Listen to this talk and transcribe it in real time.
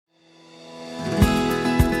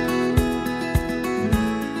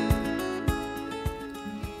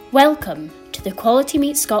Welcome to the Quality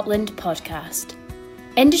Meat Scotland podcast.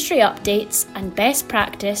 Industry updates and best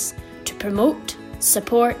practice to promote,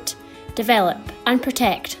 support, develop and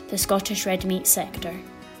protect the Scottish red meat sector.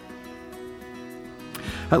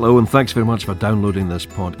 Hello and thanks very much for downloading this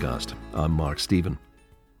podcast. I'm Mark Stephen.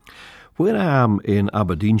 Where I am in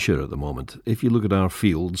Aberdeenshire at the moment, if you look at our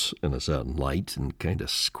fields in a certain light and kind of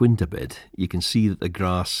squint a bit, you can see that the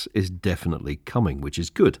grass is definitely coming, which is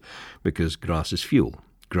good because grass is fuel.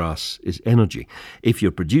 Grass is energy. If you're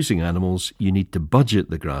producing animals, you need to budget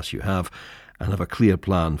the grass you have and have a clear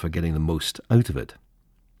plan for getting the most out of it.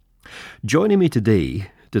 Joining me today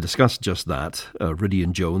to discuss just that are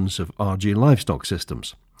Rydian Jones of RJ Livestock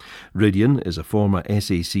Systems. Rydian is a former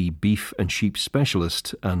SAC beef and sheep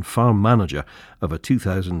specialist and farm manager of a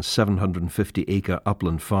 2,750-acre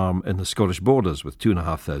upland farm in the Scottish Borders with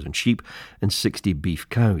 2,500 sheep and 60 beef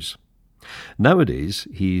cows. Nowadays,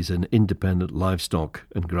 he's an independent livestock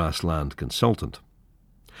and grassland consultant.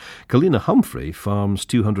 Kalina Humphrey farms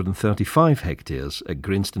 235 hectares at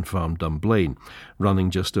Grainston Farm, Dunblane,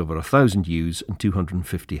 running just over 1,000 ewes and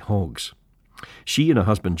 250 hogs. She and her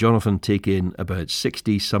husband Jonathan take in about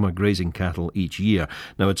 60 summer grazing cattle each year.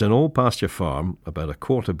 Now, it's an all-pasture farm, about a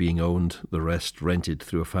quarter being owned, the rest rented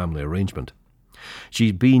through a family arrangement.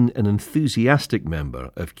 She's been an enthusiastic member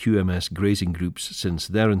of QMS grazing groups since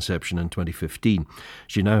their inception in 2015.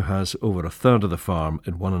 She now has over a third of the farm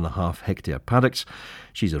in 1.5 hectare paddocks.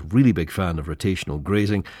 She's a really big fan of rotational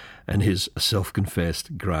grazing and is a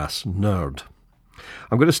self-confessed grass nerd.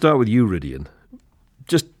 I'm going to start with you, Rydian.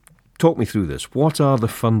 Just talk me through this. What are the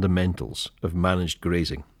fundamentals of managed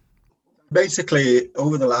grazing? Basically,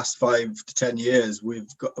 over the last 5 to 10 years, we've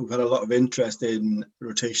had a lot of interest in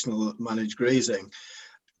rotational managed grazing.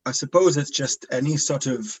 I suppose it's just any sort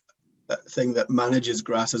of thing that manages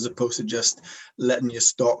grass as opposed to just letting your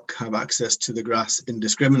stock have access to the grass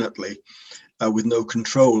indiscriminately with no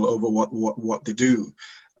control over what they do.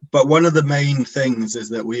 But one of the main things is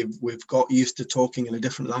that we've got used to talking in a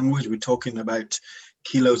different language. We're talking about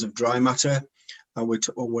kilos of dry matter.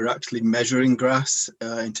 We're actually measuring grass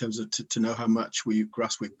in terms of to know how much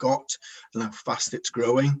grass we've got and how fast it's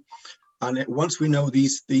growing. And once we know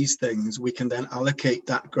these things, we can then allocate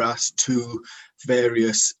that grass to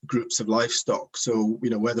various groups of livestock. So,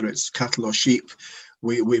 whether it's cattle or sheep,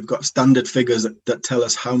 we've got standard figures that tell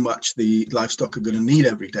us how much the livestock are going to need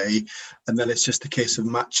every day. And then it's just a case of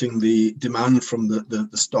matching the demand from the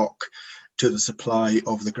stock to the supply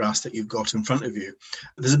of the grass that you've got in front of you.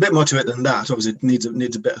 There's a bit more to it than that. Obviously, it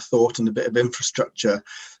needs a bit of thought and a bit of infrastructure,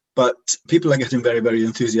 but people are getting very, very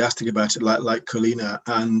enthusiastic about it, like Kalina.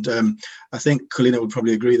 And I think Kalina would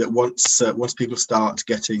probably agree that once people start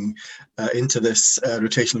getting into this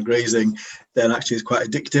rotational grazing, then actually it's quite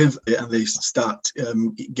addictive, and they start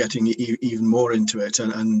getting even more into it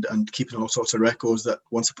and keeping all sorts of records that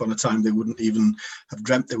once upon a time they wouldn't even have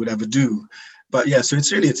dreamt they would ever do. But yeah, so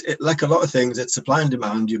it's really, like a lot of things, it's supply and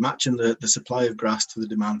demand. You're matching the supply of grass to the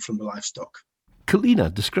demand from the livestock. Kalina,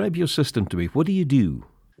 describe your system to me. What do you do?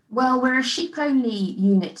 Well, we're a sheep-only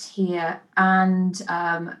unit here, and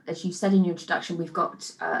as you said in your introduction, we've got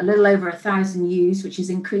a little over 1,000 ewes, which has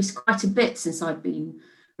increased quite a bit since I've been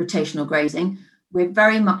rotational grazing. We're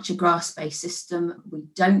very much a grass-based system. We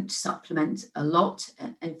don't supplement a lot.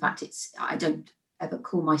 In fact, I don't ever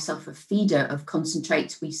call myself a feeder of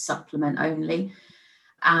concentrates. We supplement only.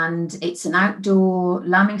 And it's an outdoor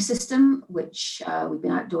lambing system, which we've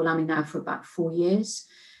been outdoor lambing now for about 4 years.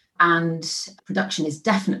 And production is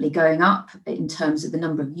definitely going up in terms of the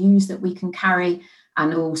number of ewes that we can carry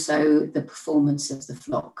and also the performance of the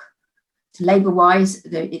flock. Labour-wise,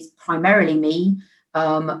 it's primarily me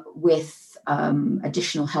with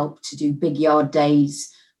additional help to do big yard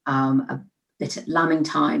days, a bit at lambing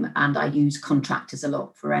time, and I use contractors a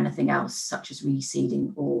lot for anything else, such as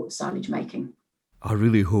reseeding or silage making. I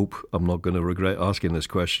really hope I'm not going to regret asking this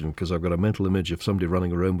question because I've got a mental image of somebody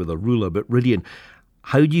running around with a ruler. But Rydian,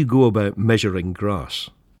 how do you go about measuring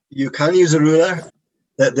grass? You can use a ruler.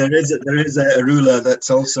 There is a ruler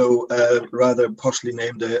that's also rather poshly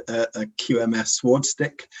named a QMS sword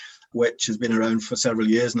stick, which has been around for several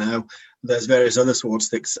years now. There's various other sword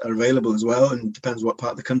sticks are available as well, and depends what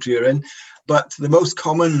part of the country you're in. But the most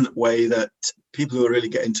common way that people who are really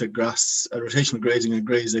get into grass, rotational grazing and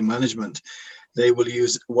grazing management, they will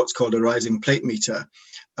use what's called a rising plate meter.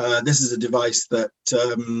 This is a device that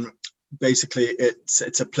basically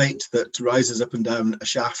it's a plate that rises up and down a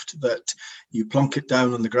shaft that you plonk it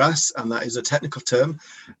down on the grass, and that is a technical term.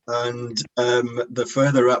 And the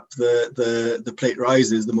further up the plate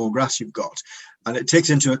rises, the more grass you've got. And it takes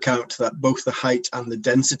into account that both the height and the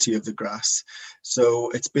density of the grass. So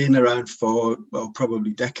it's been around for, well,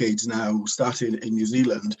 probably decades now, starting in New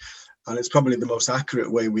Zealand. And it's probably the most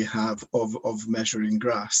accurate way we have of measuring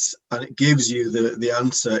grass. And it gives you the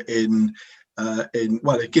answer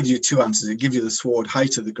it gives you two answers. It gives you the sward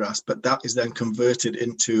height of the grass, but that is then converted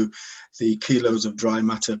into the kilos of dry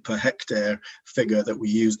matter per hectare figure that we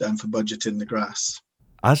use then for budgeting the grass.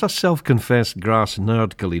 As a self-confessed grass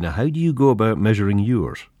nerd, Kalina, how do you go about measuring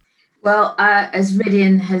yours? Well, as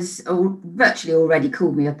Ridian has virtually already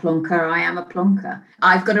called me a plonker, I am a plonker.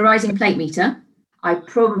 I've got a rising plate meter. I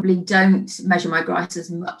probably don't measure my grass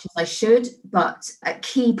as much as I should, but at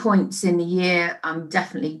key points in the year, I'm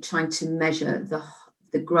definitely trying to measure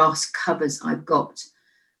the grass covers I've got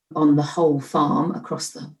on the whole farm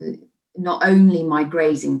across not only my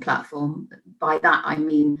grazing platform. By that, I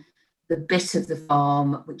mean the bit of the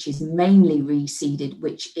farm which is mainly reseeded,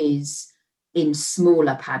 which is in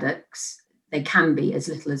smaller paddocks. They can be as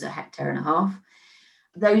little as 1.5 hectares.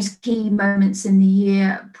 Those key moments in the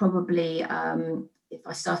year, probably if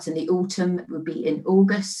I start in the autumn, it would be in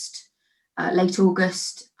August, late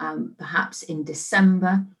August, perhaps in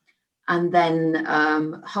December, and then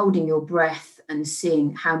holding your breath and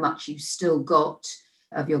seeing how much you've still got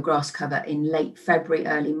of your grass cover in late February,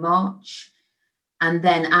 early March. And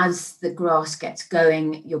then as the grass gets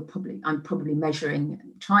going, I'm probably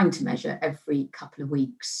trying to measure every couple of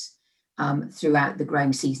weeks throughout the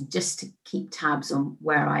growing season, just to keep tabs on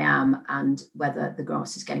where I am and whether the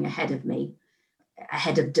grass is getting ahead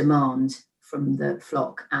of demand from the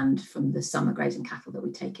flock and from the summer grazing cattle that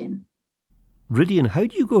we take in. Ridian, how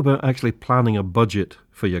do you go about actually planning a budget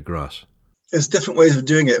for your grass? There's different ways of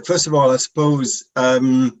doing it. First of all, I suppose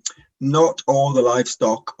not all the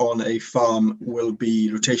livestock on a farm will be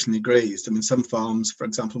rotationally grazed. I mean, some farms, for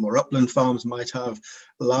example, more upland farms, might have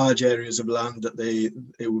large areas of land that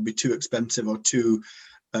it would be too expensive or too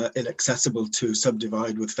inaccessible to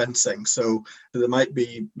subdivide with fencing. So there might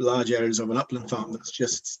be large areas of an upland farm that's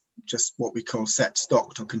just what we call set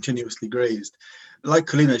stocked or continuously grazed. Like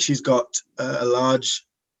Kalina, she's got a large,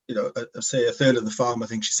 say a third of the farm, I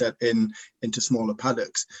think she said, into smaller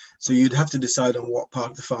paddocks. So you'd have to decide on what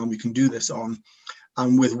part of the farm you can do this on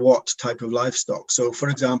and with what type of livestock. So for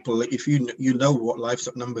example, if you know what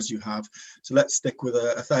livestock numbers you have, so let's stick with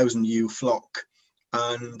a 1,000 ewe flock,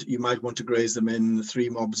 and you might want to graze them in 3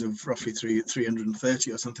 mobs of roughly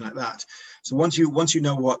 330 or something like that. So once you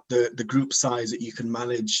know what the group size that you can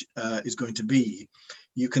manage is going to be,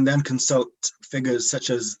 you can then consult figures such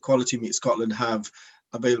as Quality Meat Scotland have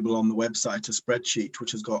available on the website, a spreadsheet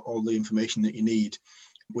which has got all the information that you need,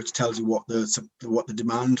 which tells you what the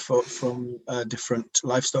demand from different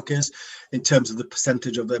livestock is in terms of the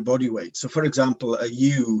percentage of their body weight. So for example, a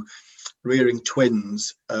ewe rearing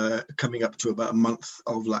twins coming up to about a month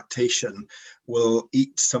of lactation will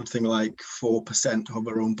eat something like 4% of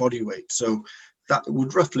her own body weight. So that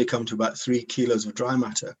would roughly come to about 3 kilos of dry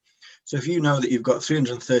matter. So if you know that you've got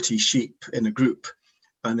 330 sheep in a group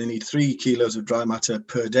and they need 3 kilos of dry matter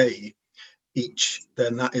per day each,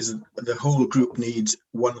 then that is the whole group needs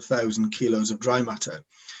 1,000 kilos of dry matter.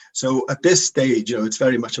 So at this stage, it's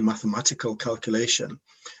very much a mathematical calculation.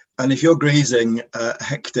 And if you're grazing a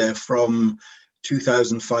hectare from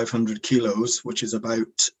 2,500 kilos, which is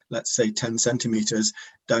about, let's say, 10 centimeters,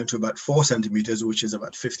 down to about 4 centimeters, which is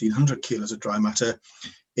about 1,500 kilos of dry matter,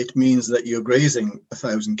 it means that you're grazing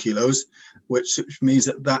 1,000 kilos, which means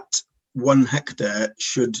that 1 hectare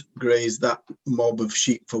should graze that mob of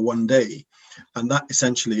sheep for 1 day. And that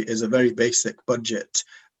essentially is a very basic budget.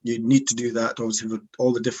 You need to do that, obviously, with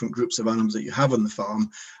all the different groups of animals that you have on the farm.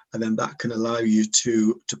 And then that can allow you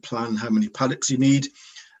to plan how many paddocks you need,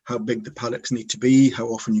 how big the paddocks need to be, how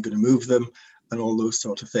often you're going to move them, and all those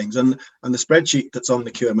sort of things. And the spreadsheet that's on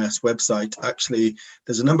the QMS website, actually,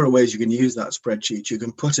 there's a number of ways you can use that spreadsheet. You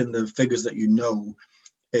can put in the figures that you know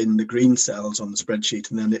in the green cells on the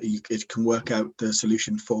spreadsheet, and then it can work out the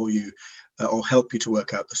solution for you or help you to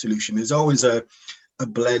work out the solution. There's always a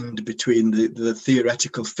blend between the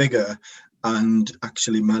theoretical figure and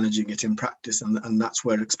actually managing it in practice, and that's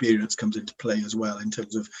where experience comes into play as well in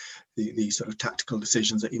terms of the sort of tactical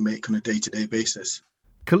decisions that you make on a day-to-day basis.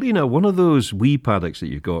 Kalina, one of those wee paddocks that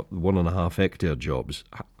you've got, 1.5 hectare jobs,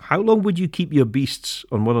 how long would you keep your beasts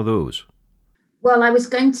on one of those? Well, I was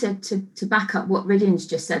going to back up what Ridian's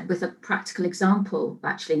just said with a practical example,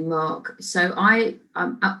 actually, Mark. So I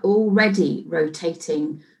am already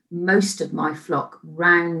rotating most of my flock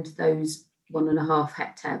round those 1.5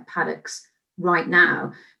 hectare paddocks right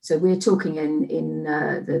now. So we're talking in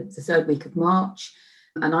the 3rd week of March.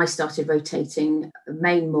 And I started rotating a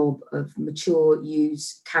main mob of mature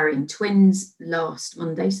ewes carrying twins last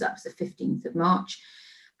Monday. So that was the 15th of March.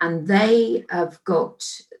 And they have got,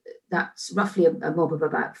 that's roughly a mob of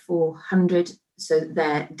about 400. So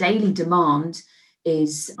their daily demand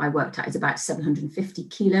is, I worked out, is about 750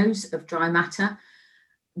 kilos of dry matter.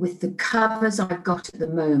 With the covers I've got at the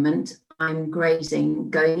moment, I'm grazing,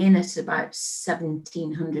 going in at about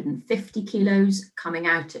 1,750 kilos, coming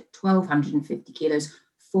out at 1,250 kilos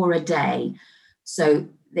for a day. So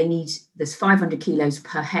there's 500 kilos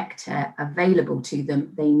per hectare available to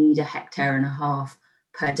them. They need 1.5 hectares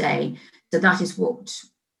per day. So that is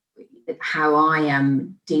how I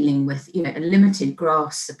am dealing with, a limited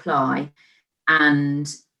grass supply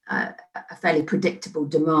and a fairly predictable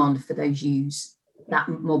demand for those ewes, that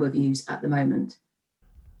mob of ewes at the moment.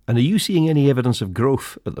 And are you seeing any evidence of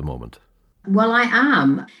growth at the moment? Well, I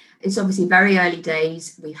am. It's obviously very early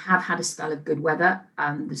days. We have had a spell of good weather.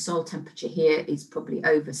 The soil temperature here is probably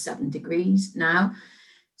over 7 degrees now.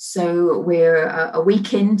 So we're a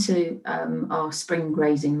week into our spring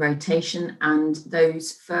grazing rotation, and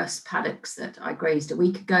those first paddocks that I grazed a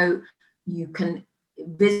week ago, you can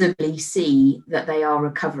visibly see that they are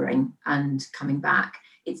recovering and coming back.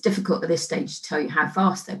 It's difficult at this stage to tell you how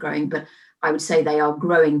fast they're growing, but I would say they are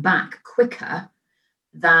growing back quicker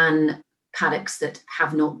than paddocks that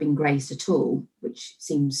have not been grazed at all, which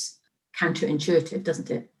seems counterintuitive, doesn't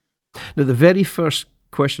it? Now, the very first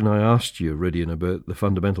question I asked you, Rydian, about the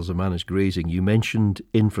fundamentals of managed grazing, you mentioned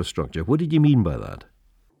infrastructure. What did you mean by that?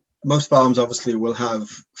 Most farms obviously will have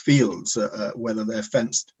fields, whether they're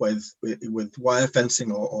fenced with wire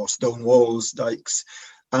fencing or stone walls, dikes.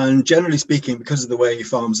 And generally speaking, because of the way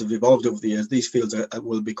farms have evolved over the years, these fields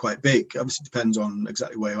will be quite big. Obviously, it depends on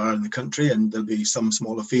exactly where you are in the country, and there'll be some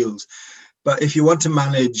smaller fields. But if you want to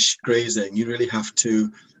manage grazing, you really have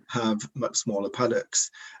to have much smaller paddocks.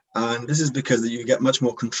 And this is because you get much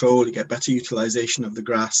more control, you get better utilization of the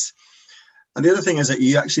grass. And the other thing is that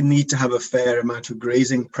you actually need to have a fair amount of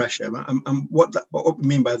grazing pressure. And what we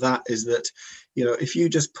mean by that is that, if you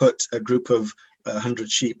just put a group of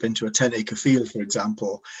 100 sheep into a 10-acre field, for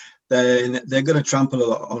example, then they're going to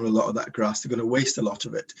trample on a lot of that grass. They're going to waste a lot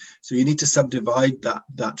of it. So you need to subdivide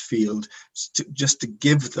that field just to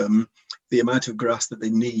give them the amount of grass that they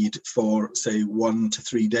need for, say, 1 to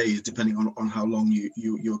 3 days, depending on how long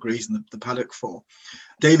you're grazing the paddock for.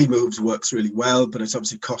 Daily moves works really well, but it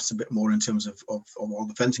obviously costs a bit more in terms of all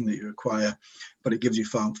the fencing that you require, but it gives you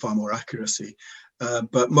far more accuracy.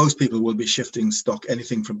 But most people will be shifting stock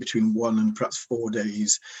anything from between 1 and perhaps 4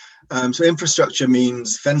 days. So infrastructure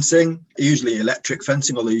means fencing, usually electric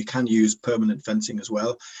fencing, although you can use permanent fencing as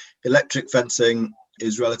well. Electric fencing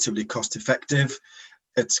is relatively cost effective.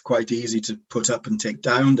 It's quite easy to put up and take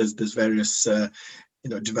down. There's various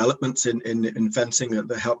developments in fencing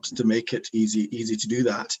that helps to make it easy to do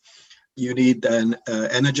that. You need then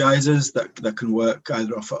energizers that can work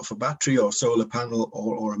either off a battery or solar panel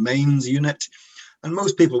or a mains unit. And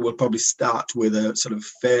most people will probably start with a sort of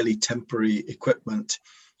fairly temporary equipment,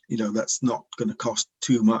 that's not going to cost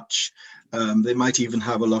too much. They might even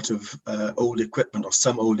have a lot of old equipment or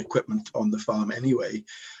some old equipment on the farm anyway.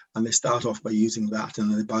 And they start off by using that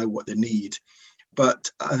and then they buy what they need.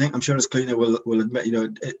 But I'm sure as cleaner will admit,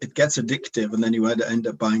 it gets addictive, and then you end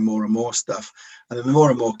up buying more and more stuff. And then the more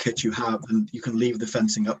and more kit you have, and you can leave the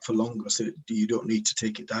fencing up for longer, so you don't need to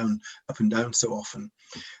take it up and down so often.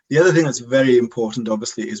 The other thing that's very important,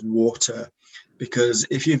 obviously, is water, because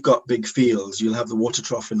if you've got big fields, you'll have the water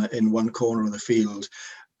trough in one corner of the field,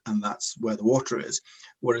 and that's where the water is.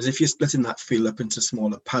 Whereas if you're splitting that field up into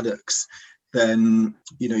smaller paddocks, then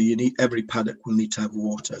every paddock will need to have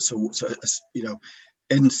water. So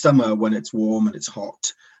in summer when it's warm and it's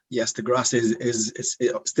hot, yes, the grass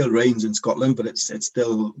it still rains in Scotland, but there's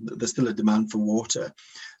still a demand for water.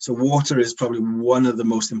 So water is probably one of the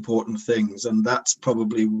most important things, and that's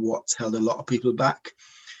probably what's held a lot of people back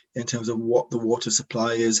in terms of what the water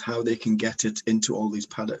supply is, how they can get it into all these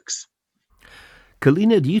paddocks.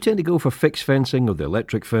 Kalina, do you tend to go for fixed fencing or the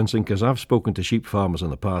electric fencing? Because I've spoken to sheep farmers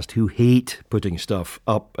in the past who hate putting stuff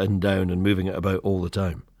up and down and moving it about all the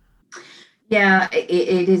time. Yeah,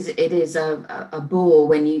 it is a bore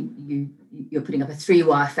when you're putting up a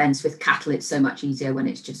 3-wire fence. With cattle, it's so much easier when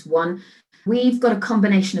it's just one. We've got a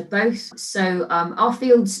combination of both. So our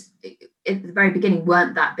fields at the very beginning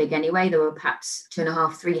weren't that big anyway. There were perhaps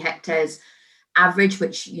 2.5, 3 hectares average,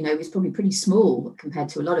 which is probably pretty small compared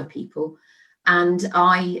to a lot of people. And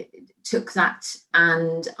I took that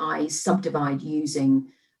and I subdivided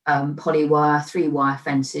using polywire, 3-wire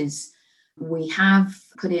fences. We have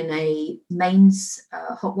put in a mains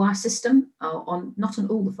hot wire system not on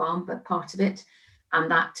all the farm, but part of it. And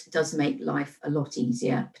that does make life a lot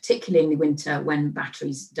easier, particularly in the winter when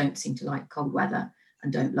batteries don't seem to like cold weather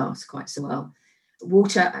and don't last quite so well.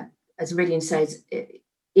 Water, as Iridian says,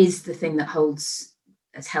 is the thing that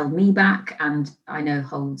has held me back, and I know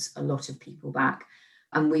holds a lot of people back.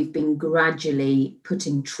 And we've been gradually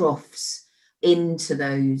putting troughs into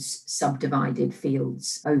those subdivided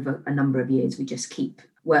fields over a number of years. We just keep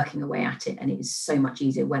working away at it, and it is so much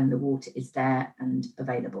easier when the water is there and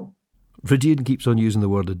available. Iridian keeps on using the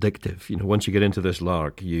word addictive. Once you get into this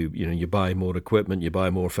lark, you buy more equipment, you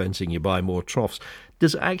buy more fencing, you buy more troughs.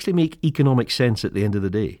 Does it actually make economic sense at the end of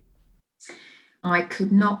the day? I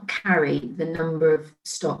could not carry the number of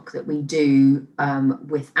stock that we do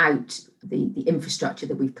without the infrastructure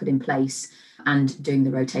that we've put in place and doing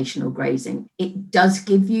the rotational grazing. It does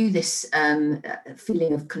give you this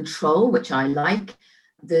feeling of control, which I like.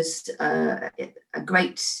 There's a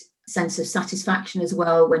great sense of satisfaction as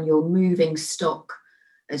well when you're moving stock,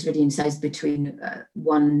 as Iridian says, between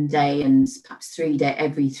one day and perhaps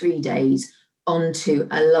every 3 days onto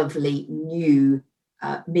a lovely new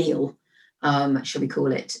meal, shall we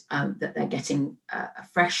call it, that they're getting a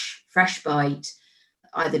fresh bite.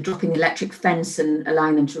 Either dropping the electric fence and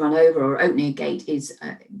allowing them to run over or opening a gate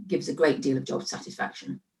gives a great deal of job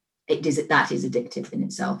satisfaction. That is addictive in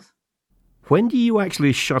itself. When do you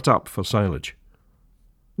actually shut up for silage?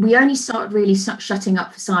 We only start really shutting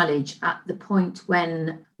up for silage at the point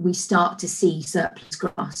when we start to see surplus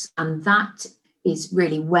grass. And that is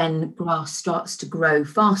really when grass starts to grow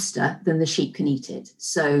faster than the sheep can eat it.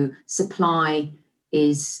 So supply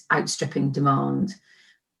is outstripping demand.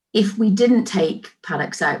 If we didn't take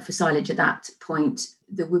paddocks out for silage at that point,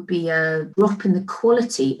 there would be a drop in the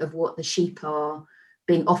quality of what the sheep are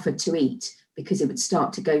being offered to eat, because it would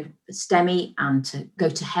start to go stemmy and to go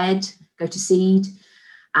to head, go to seed,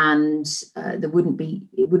 and it wouldn't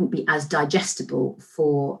be as digestible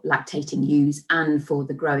for lactating ewes and for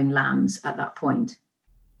the growing lambs at that point.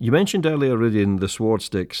 You mentioned earlier, Iridian, the sward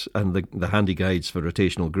sticks and the handy guides for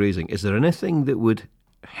rotational grazing. Is there anything that would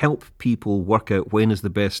help people work out when is the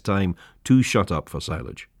best time to shut up for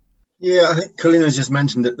silage? Yeah, I think Kalina's just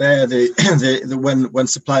mentioned it there. When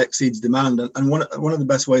supply exceeds demand, and one of the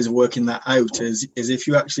best ways of working that out is if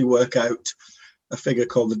you actually work out a figure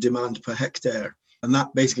called the demand per hectare, and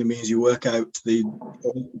that basically means you work out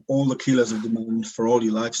all the kilos of demand for all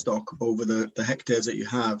your livestock over the hectares that you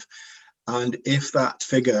have, and if that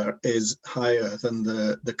figure is higher than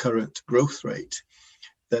the current growth rate,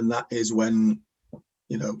 then that is when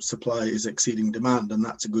supply is exceeding demand, and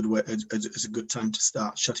that's a good way. It's a good time to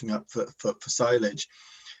start shutting up for silage.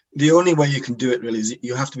 The only way you can do it really is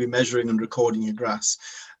you have to be measuring and recording your grass,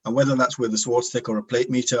 and whether that's with a sward stick or a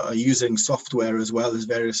plate meter, or using software as well as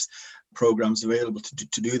various programs available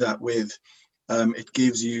to do that with. It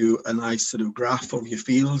gives you a nice sort of graph of your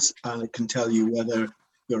fields, and it can tell you whether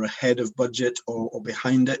you're ahead of budget or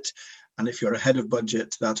behind it. And if you're ahead of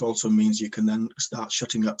budget, that also means you can then start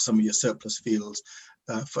shutting up some of your surplus fields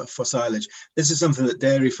for silage. This is something that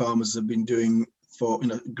dairy farmers have been doing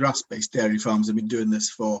grass-based dairy farms have been doing this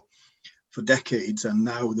for decades, and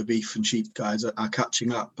now the beef and sheep guys are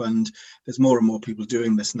catching up, and there's more and more people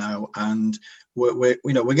doing this now, and we're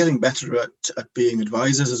getting better at being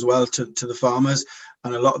advisors as well to the farmers.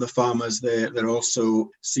 And a lot of the farmers they're also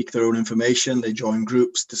seek their own information. They join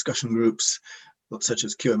groups, discussion groups such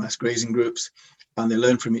as QMS grazing groups, and they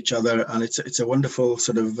learn from each other, and it's a wonderful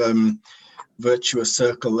sort of virtuous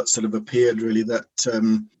circle that sort of appeared really, that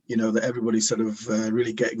that everybody's sort of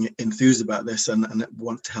really getting enthused about this and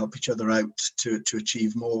want to help each other out to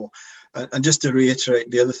achieve more. And just to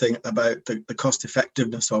reiterate the other thing about the cost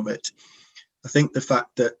effectiveness of it, I think the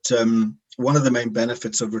fact that one of the main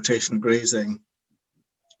benefits of rotational grazing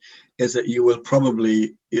is that you will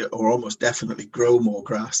probably or almost definitely grow more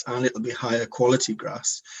grass, and it'll be higher quality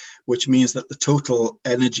grass, which means that the total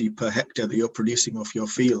energy per hectare that you're producing off your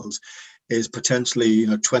fields is potentially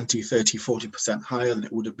 20, 30, 40% higher than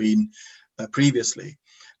it would have been previously.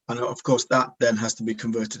 And of course, that then has to be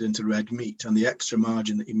converted into red meat, and the extra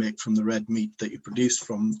margin that you make from the red meat that you produce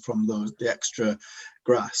from the extra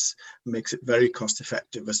grass makes it very cost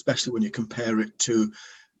effective, especially when you compare it to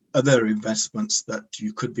other investments that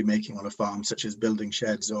you could be making on a farm, such as building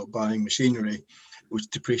sheds or buying machinery, which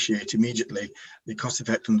depreciate immediately. The cost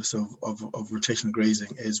effectiveness of rotational grazing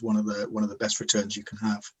is one of the best returns you can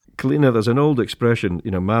have. Kalina, there's an old expression,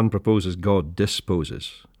 man proposes, God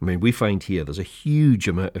disposes. I mean, we find here there's a huge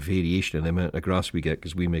amount of variation in the amount of grass we get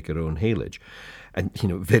because we make our own haylage. And,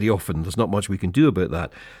 very often there's not much we can do about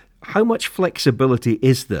that. How much flexibility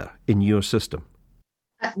is there in your system?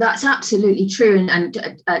 That's absolutely true. And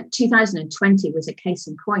 2020 was a case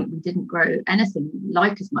in point. We didn't grow anything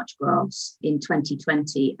like as much grass in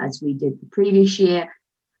 2020 as we did the previous year.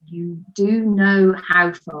 You do know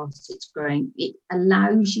how fast it's growing. It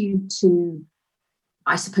allows you to,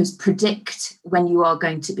 I suppose, predict when you are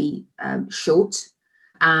going to be short,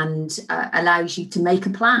 and allows you to make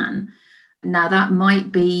a plan. Now, that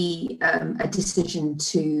might be a decision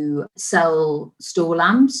to sell store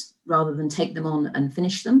lambs rather than take them on and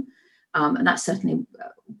finish them. And that's certainly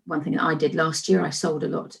one thing that I did last year. I sold a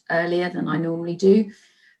lot earlier than I normally do.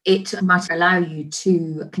 It might allow you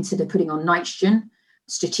to consider putting on nitrogen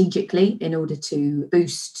strategically in order to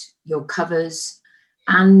boost your covers.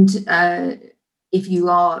 And if you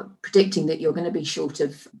are predicting that you're going to be short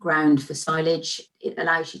of ground for silage, it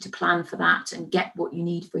allows you to plan for that and get what you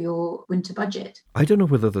need for your winter budget. I don't know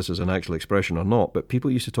whether this is an actual expression or not, but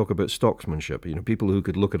people used to talk about stocksmanship, people who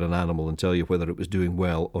could look at an animal and tell you whether it was doing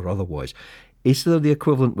well or otherwise. Is there the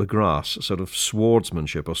equivalent with grass, sort of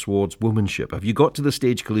swordsmanship or swordswomanship? Have you got to the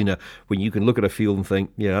stage, Kalina, when you can look at a field and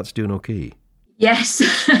think, yeah, that's doing okay? Yes,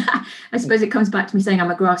 I suppose it comes back to me saying I'm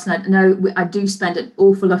a grass nut. No, I do spend an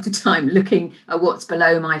awful lot of time looking at what's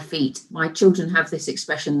below my feet. My children have this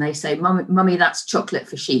expression. They say, Mummy, that's chocolate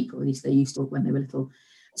for sheep, or at least they used to when they were little.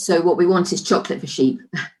 So what we want is chocolate for sheep.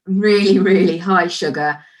 Really, really high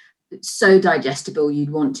sugar, so digestible you'd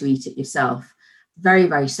want to eat it yourself. Very,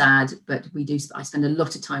 very sad, but I spend a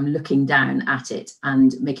lot of time looking down at it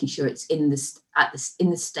and making sure it's in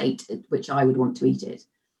the state at which I would want to eat it.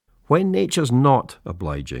 When nature's not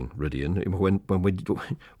obliging, Rydian,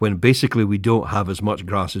 when basically we don't have as much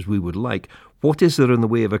grass as we would like, what is there in the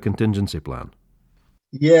way of a contingency plan?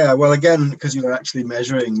 Yeah, well, again, because you're actually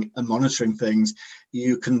measuring and monitoring things,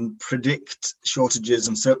 you can predict shortages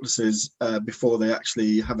and surpluses before they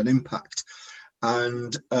actually have an impact.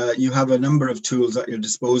 And you have a number of tools at your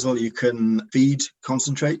disposal. You can feed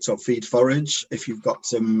concentrates or feed forage if you've got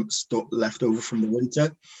some stock left over from the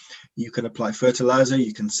winter. You can apply fertilizer,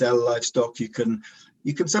 you can sell livestock, you can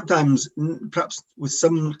sometimes, perhaps with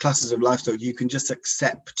some classes of livestock, you can just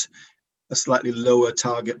accept a slightly lower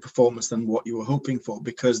target performance than what you were hoping for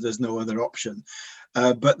because there's no other option.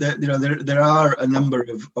 But there are a number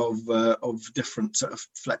of different sort of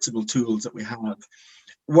flexible tools that we have.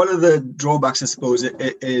 One of the drawbacks, I suppose, with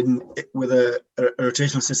a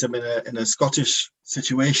rotational system in a Scottish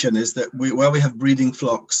situation is that where we have breeding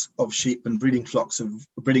flocks of sheep and breeding herds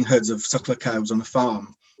of suckler cows on a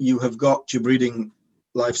farm, you have got your breeding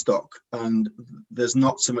livestock, and there's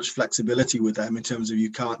not so much flexibility with them in terms of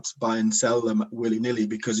you can't buy and sell them willy-nilly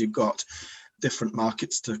because you've got different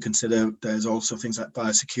markets to consider. There's also things like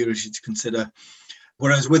biosecurity to consider.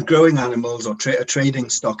 Whereas with growing animals or a trading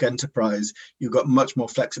stock enterprise, you've got much more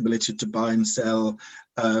flexibility to buy and sell.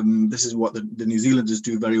 This is what the New Zealanders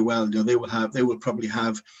do very well. They will probably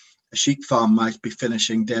have a sheep farm might be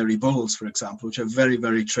finishing dairy bulls, for example, which are very,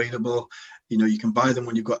 very tradable. You can buy them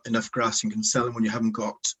when you've got enough grass. You can sell them when you haven't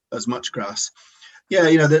got as much grass.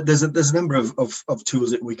 Yeah, there's a number of tools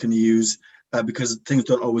that we can use. Because things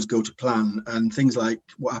don't always go to plan, and things like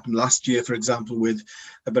what happened last year, for example, with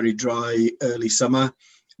a very dry early summer,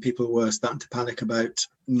 people were starting to panic about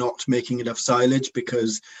not making enough silage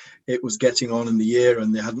because it was getting on in the year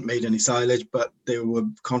and they hadn't made any silage, but they were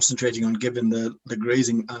concentrating on giving the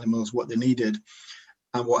grazing animals what they needed.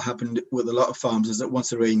 And what happened with a lot of farms is that once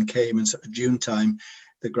the rain came in sort of June time,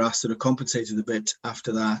 the grass sort of compensated a bit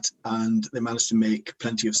after that, and they managed to make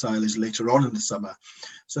plenty of silage later on in the summer.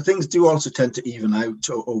 So things do also tend to even out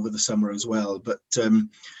over the summer as well. But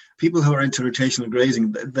people who are into rotational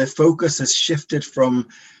grazing, their focus has shifted from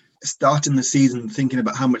starting the season thinking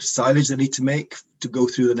about how much silage they need to make to go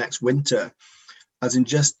through the next winter, as in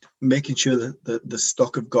just making sure that the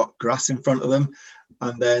stock have got grass in front of them,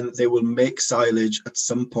 and then they will make silage at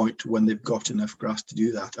some point when they've got enough grass to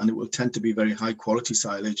do that. And it will tend to be very high quality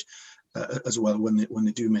silage as well when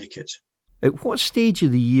they do make it. At what stage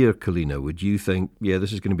of the year, Kalina, would you think, yeah,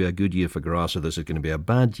 this is going to be a good year for grass or this is going to be a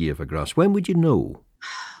bad year for grass? When would you know?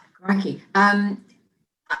 Crikey.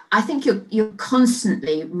 I think you're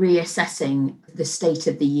constantly reassessing the state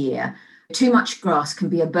of the year. Too much grass can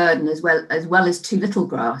be a burden as well as too little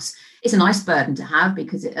grass. It's a nice burden to have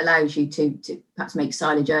because it allows you to perhaps make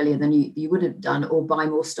silage earlier than you would have done, or buy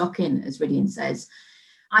more stock in, as Rydian says.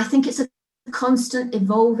 I think it's a constant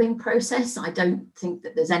evolving process. I don't think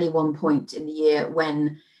that there's any one point in the year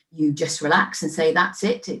when you just relax and say that's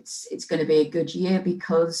it. It's going to be a good year,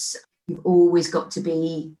 because you've always got to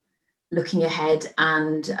be looking ahead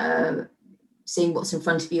and seeing what's in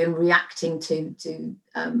front of you and reacting to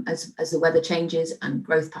as the weather changes and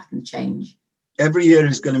growth patterns change. every year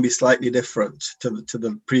is going to be slightly different to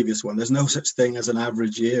the previous one. There's no such thing as an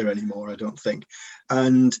average year anymore, I don't think.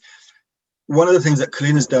 And one of the things that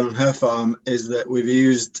Colleen's done on her farm is that we've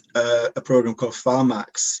used a program called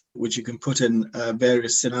FarmMax, which you can put in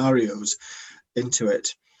various scenarios into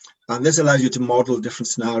it. And this allows you to model different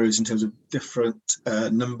scenarios in terms of different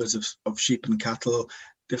numbers of sheep and cattle,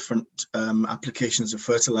 different applications of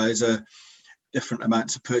fertilizer, different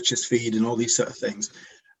amounts of purchased feed, and all these sort of things.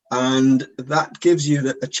 And that gives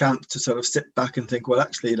you a chance to sort of sit back and think, well,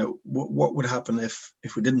 actually, what would happen if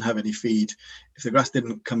we didn't have any feed? If the grass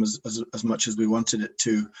didn't come as much as we wanted it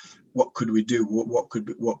to, what could we do? What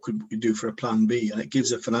could we do for a plan B? And it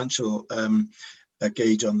gives a financial a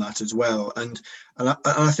gauge on that as well. And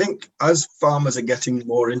I think as farmers are getting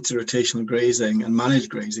more into rotational grazing and managed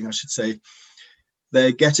grazing, I should say,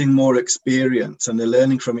 they're getting more experience and they're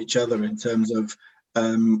learning from each other in terms of,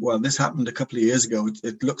 well, this happened a couple of years ago.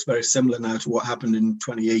 It looks very similar now to what happened in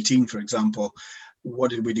 2018, for example.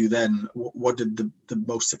 What did we do then? What did the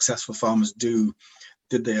most successful farmers do?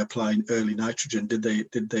 Did they apply early nitrogen? Did they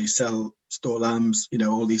store lambs?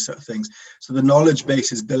 All these sort of things. So the knowledge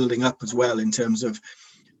base is building up as well in terms of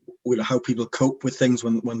how people cope with things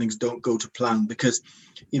when things don't go to plan, because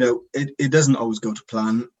it doesn't always go to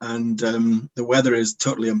plan, and the weather is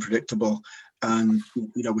totally unpredictable. And,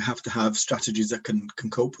 we have to have strategies that can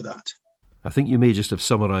cope with that. I think you may just have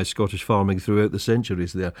summarised Scottish farming throughout the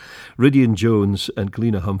centuries there. Rydian Jones and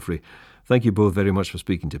Kalina Humphrey, thank you both very much for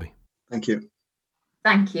speaking to me. Thank you.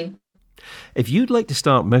 Thank you. If you'd like to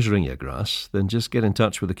start measuring your grass, then just get in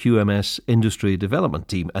touch with the QMS Industry Development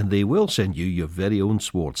Team and they will send you your very own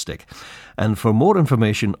sward stick. And for more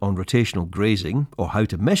information on rotational grazing or how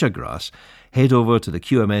to measure grass, head over to the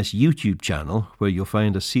QMS YouTube channel where you'll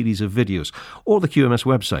find a series of videos, or the QMS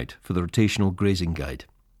website for the Rotational Grazing Guide.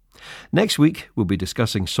 Next week, we'll be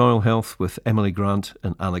discussing soil health with Emily Grant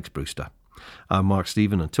and Alex Brewster. I'm Mark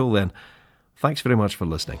Stephen. Until then, thanks very much for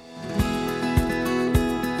listening.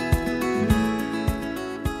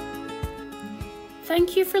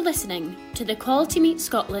 Thank you for listening to the Quality Meat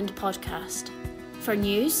Scotland podcast. For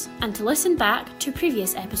news and to listen back to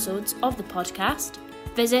previous episodes of the podcast,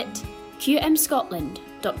 visit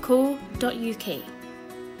qmscotland.co.uk.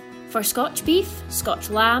 For Scotch beef, Scotch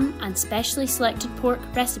lamb and specially selected pork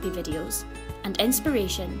recipe videos and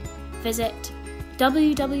inspiration, visit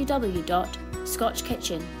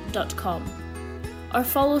www.scotchkitchen.com or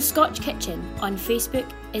follow Scotch Kitchen on Facebook,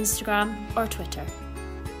 Instagram or Twitter.